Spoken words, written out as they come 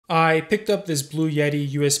I picked up this Blue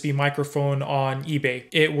Yeti USB microphone on eBay.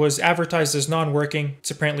 It was advertised as non-working.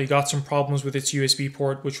 It's apparently got some problems with its USB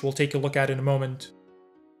port, which we'll take a look at in a moment.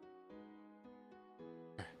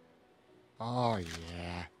 Oh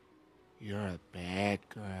yeah, you're a bad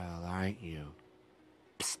girl, aren't you?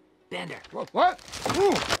 Psst, Bender. What?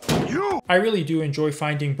 Ooh, you! I really do enjoy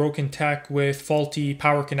finding broken tech with faulty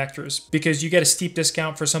power connectors because you get a steep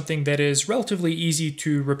discount for something that is relatively easy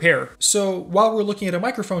to repair. So while we're looking at a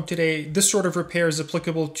microphone today, this sort of repair is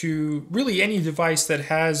applicable to really any device that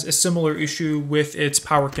has a similar issue with its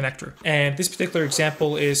power connector. And this particular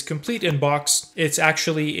example is complete in box. It's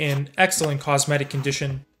actually in excellent cosmetic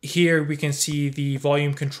condition. Here we can see the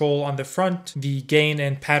volume control on the front, the gain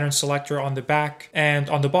and pattern selector on the back, and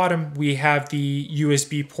on the bottom we have the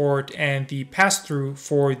USB port and the pass-through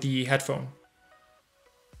for the headphone.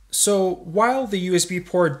 So while the USB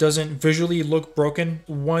port doesn't visually look broken,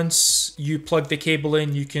 once you plug the cable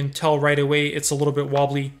in, you can tell right away it's a little bit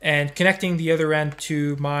wobbly. And connecting the other end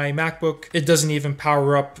to my MacBook, it doesn't even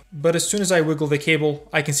power up. But as soon as I wiggle the cable,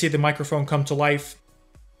 I can see the microphone come to life.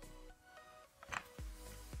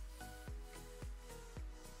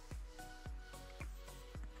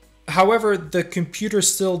 However, the computer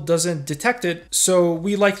still doesn't detect it, so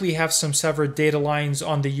we likely have some severed data lines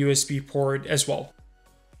on the USB port as well.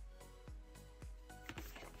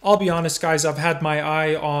 I'll be honest guys, I've had my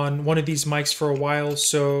eye on one of these mics for a while,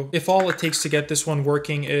 so if all it takes to get this one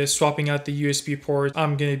working is swapping out the USB port,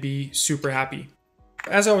 I'm gonna be super happy.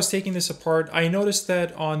 As I was taking this apart, I noticed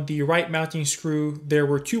that on the right mounting screw, there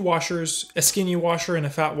were two washers, a skinny washer and a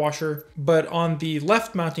fat washer. But on the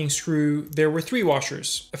left mounting screw, there were three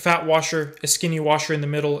washers, a fat washer, a skinny washer in the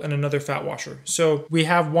middle, and another fat washer. So we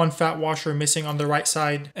have one fat washer missing on the right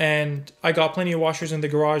side, and I got plenty of washers in the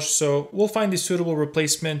garage, so we'll find a suitable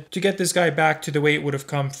replacement to get this guy back to the way it would have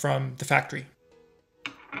come from the factory.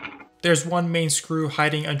 There's one main screw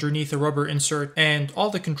hiding underneath a rubber insert, and all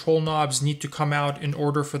the control knobs need to come out in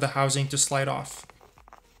order for the housing to slide off.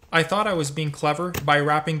 I thought I was being clever by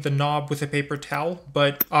wrapping the knob with a paper towel,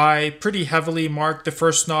 but I pretty heavily marked the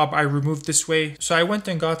first knob I removed this way, so I went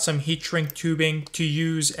and got some heat shrink tubing to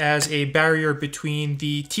use as a barrier between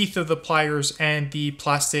the teeth of the pliers and the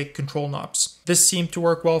plastic control knobs. This seemed to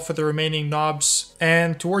work well for the remaining knobs,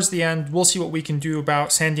 and towards the end we'll see what we can do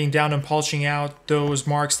about sanding down and polishing out those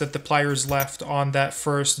marks that the pliers left on that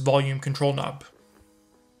first volume control knob.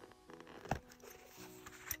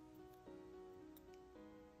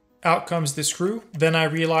 Out comes the screw. Then I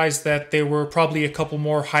realized that there were probably a couple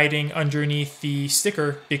more hiding underneath the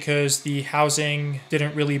sticker because the housing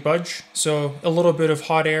didn't really budge. So a little bit of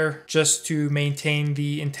hot air just to maintain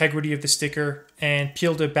the integrity of the sticker and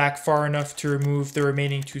peeled it back far enough to remove the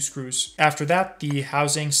remaining two screws. After that, the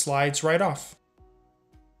housing slides right off.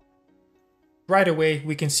 Right away,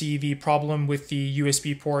 we can see the problem with the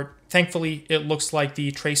USB port. Thankfully, it looks like the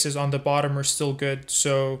traces on the bottom are still good,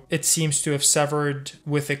 so it seems to have severed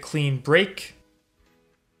with a clean break.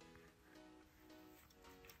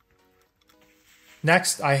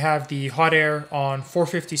 Next, I have the hot air on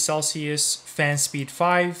 450 Celsius, fan speed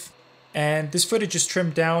 5. And this footage is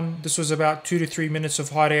trimmed down. This was about 2 to 3 minutes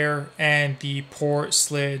of hot air, and the port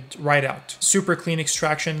slid right out. Super clean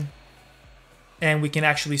extraction. And we can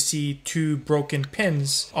actually see two broken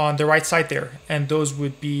pins on the right side there, and those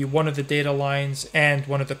would be one of the data lines and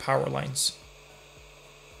one of the power lines.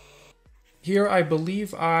 Here I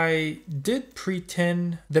believe I did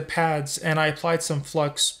pre-tin the pads and I applied some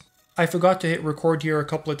flux. I forgot to hit record here a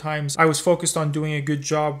couple of times. I was focused on doing a good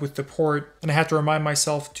job with the port and I had to remind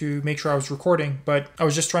myself to make sure I was recording, but I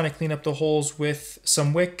was just trying to clean up the holes with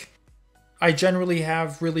some wick. I generally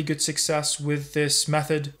have really good success with this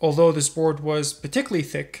method, although this board was particularly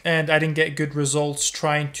thick and I didn't get good results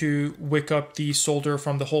trying to wick up the solder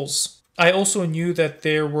from the holes. I also knew that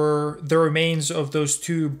there were the remains of those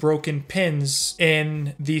two broken pins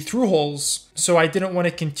in the through holes, so I didn't want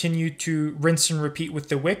to continue to rinse and repeat with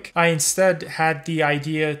the wick. I instead had the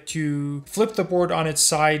idea to flip the board on its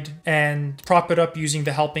side and prop it up using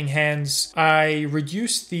the helping hands. I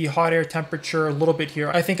reduced the hot air temperature a little bit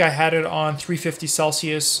here. I think I had it on 350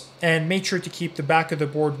 Celsius and made sure to keep the back of the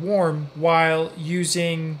board warm while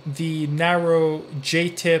using the narrow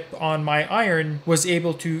J-tip on my iron was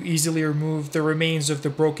able to easily remove the remains of the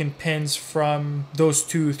broken pins from those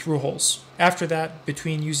two through holes. After that,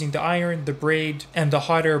 between using the iron, the braid, and the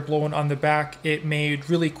hot air blown on the back, it made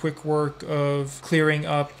really quick work of clearing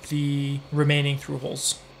up the remaining through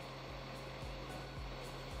holes.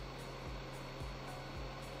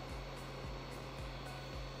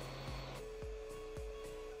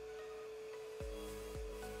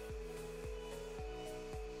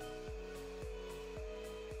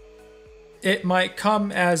 It might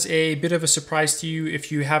come as a bit of a surprise to you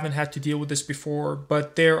if you haven't had to deal with this before,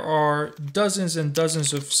 but there are dozens and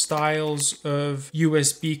dozens of styles of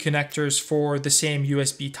USB connectors for the same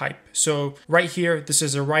USB type. So right here, this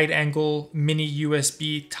is a right angle mini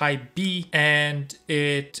USB type B, and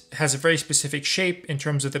it has a very specific shape in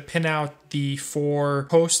terms of the pinout, the 4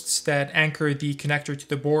 posts that anchor the connector to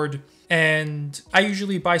the board. And I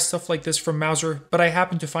usually buy stuff like this from Mouser, but I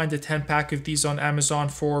happen to find a 10-pack of these on Amazon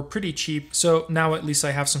for pretty cheap, so now at least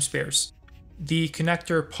I have some spares. The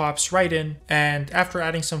connector pops right in, and after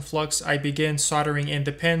adding some flux, I begin soldering in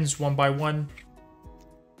the pins one by one.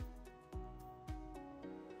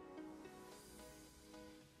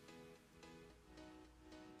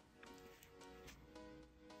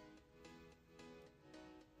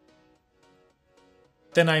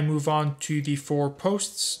 Then I move on to the 4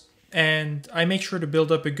 posts, and I make sure to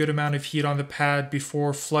build up a good amount of heat on the pad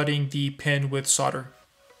before flooding the pin with solder.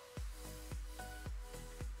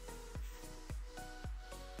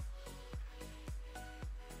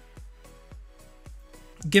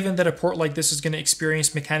 Given that a port like this is going to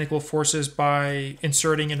experience mechanical forces by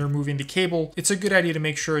inserting and removing the cable, it's a good idea to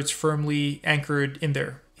make sure it's firmly anchored in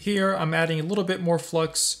there. Here, I'm adding a little bit more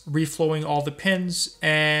flux, reflowing all the pins,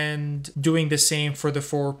 and doing the same for the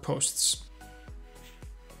 4 posts.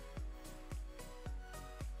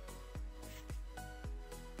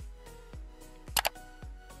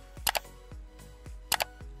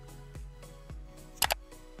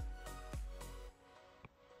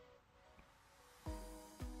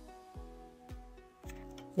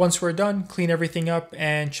 Once we're done, clean everything up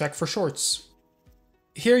and check for shorts.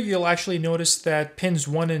 Here you'll actually notice that pins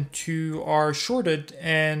 1 and 2 are shorted,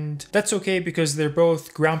 and that's okay because they're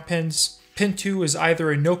both ground pins. Pin 2 is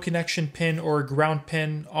either a no connection pin or a ground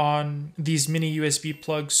pin on these mini USB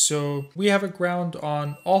plugs, so we have a ground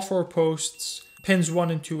on all 4 posts, pins 1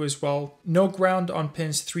 and 2 as well. No ground on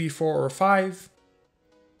pins 3, 4, or 5.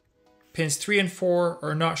 Pins 3 and 4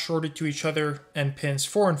 are not shorted to each other, and pins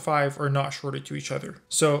 4 and 5 are not shorted to each other.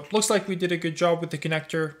 So looks like we did a good job with the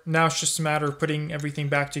connector. Now it's just a matter of putting everything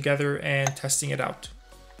back together and testing it out.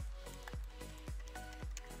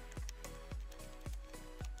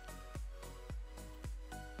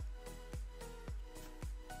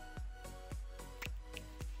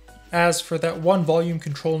 As for that one volume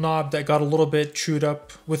control knob that got a little bit chewed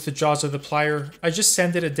up with the jaws of the plier, I just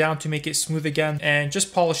sanded it down to make it smooth again and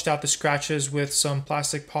just polished out the scratches with some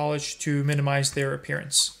plastic polish to minimize their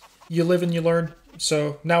appearance. You live and you learn,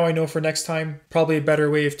 so now I know for next time, probably a better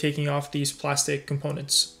way of taking off these plastic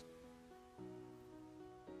components.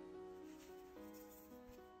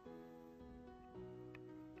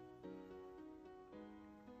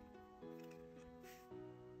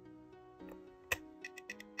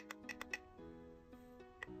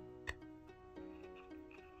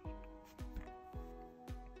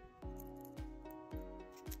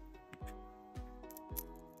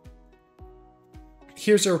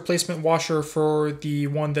 Here's a replacement washer for the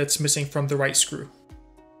one that's missing from the right screw.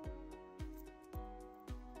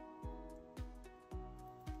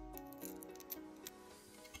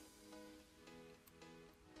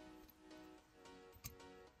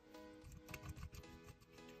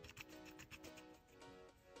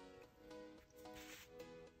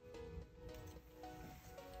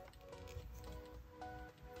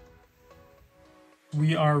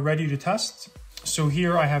 We are ready to test. So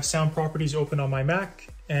here I have sound properties open on my Mac,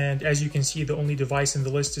 and as you can see, the only device in the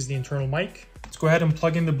list is the internal mic. Let's go ahead and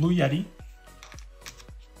plug in the Blue Yeti.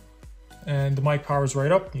 And the mic power is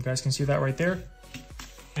right up. You guys can see that right there.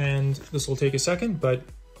 And this will take a second, but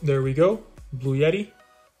there we go. Blue Yeti.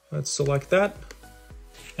 Let's select that.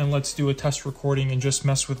 And let's do a test recording and just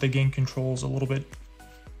mess with the gain controls a little bit.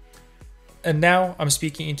 And now I'm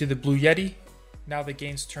speaking into the Blue Yeti. Now the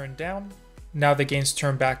gain's turned down. Now the gain's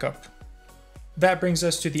turned back up. That brings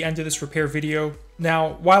us to the end of this repair video.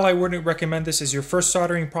 Now, while I wouldn't recommend this as your first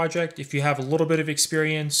soldering project, if you have a little bit of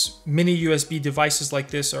experience, mini USB devices like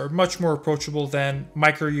this are much more approachable than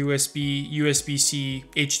micro USB, USB-C,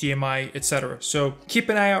 HDMI, etc. So keep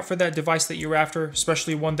an eye out for that device that you're after,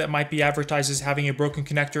 especially one that might be advertised as having a broken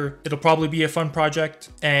connector. It'll probably be a fun project,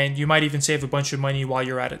 and you might even save a bunch of money while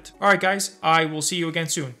you're at it. Alright guys, I will see you again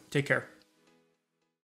soon. Take care.